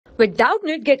With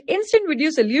Doubtnut, get instant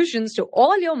video solutions to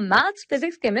all your maths,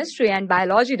 physics, chemistry, and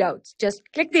biology doubts. Just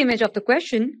click the image of the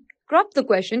question, crop the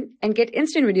question, and get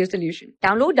instant video solution.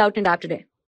 Download Doubtnut app today.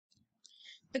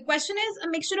 The question is a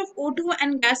mixture of O2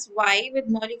 and gas Y with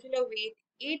molecular weight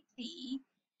 80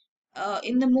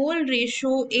 in the mole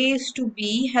ratio A is to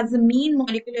B has a mean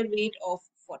molecular weight of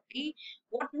 40.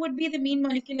 What would be the mean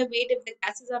molecular weight if the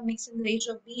gases are mixed in the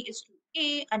ratio of B is to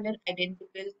A under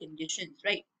identical conditions,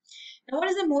 right? Now, what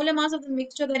is the molar mass of the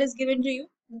mixture that is given to you?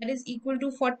 That is equal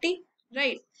to 40,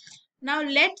 right? Now,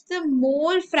 let the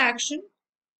mole fraction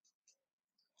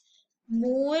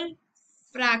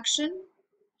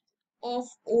of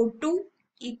O2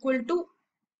 equal to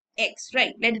X,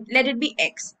 right? Let it be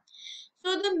X.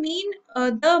 So the mean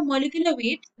molecular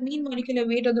weight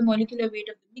or the molecular weight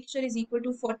of the mixture is equal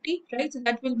to 40, right? So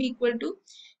that will be equal to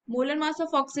molar mass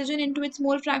of oxygen into its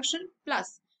mole fraction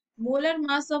plus molar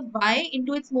mass of Y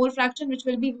into its mole fraction, which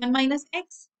will be 1 minus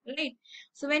X, right?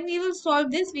 So when we will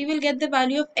solve this, we will get the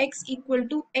value of X equal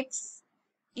to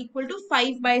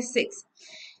 5 by 6,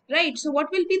 right? So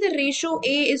what will be the ratio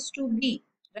A is to B,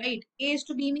 right? A is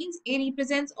to B means A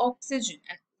represents oxygen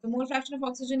and the mole fraction of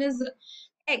oxygen is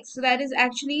X. So that is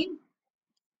actually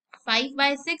 5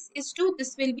 by 6 is 2.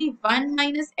 This will be 1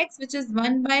 minus X, which is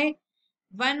 1 by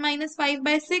 1 minus 5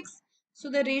 by 6. So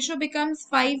the ratio becomes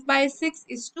 5 by 6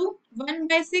 is to 1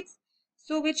 by 6.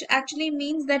 So which actually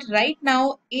means that right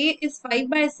now A is 5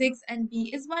 by 6 and B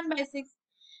is 1 by 6.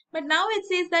 But now it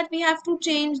says that we have to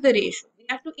change the ratio. We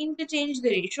have to interchange the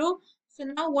ratio. So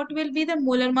now what will be the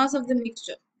molar mass of the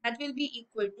mixture? That will be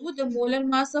equal to the molar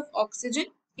mass of oxygen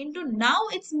into now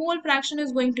its mole fraction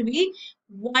is going to be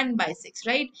 1 by 6,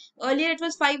 right? Earlier it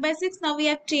was 5 by 6. Now we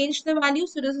have changed the value.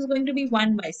 So this is going to be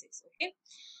 1 by 6, okay?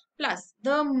 Plus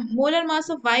the molar mass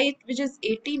of Y, which is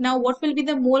 80. Now what will be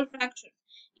the mole fraction?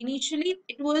 Initially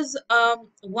it was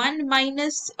 1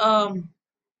 minus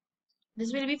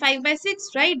this will be 5 by 6,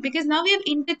 right? Because now we have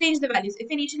interchanged the values. If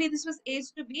initially this was A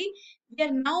is to B, we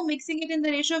are now mixing it in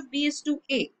the ratio of B is to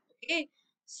A. Okay.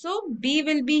 So B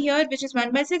will be here, which is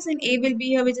 1 by 6, and A will be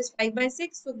here, which is 5 by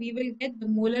 6. So we will get the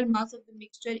molar mass of the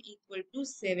mixture equal to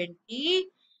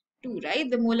 72, right?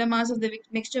 The molar mass of the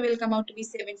mixture will come out to be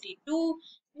 72,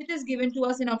 which is given to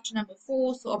us in option number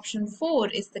 4. So option 4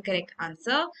 is the correct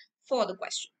answer for the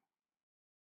question.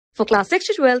 For class 6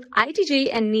 to 12, IIT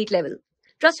JEE and NEET level.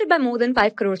 Trusted by more than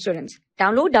 5 crore students.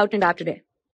 Download Doubtnut app today.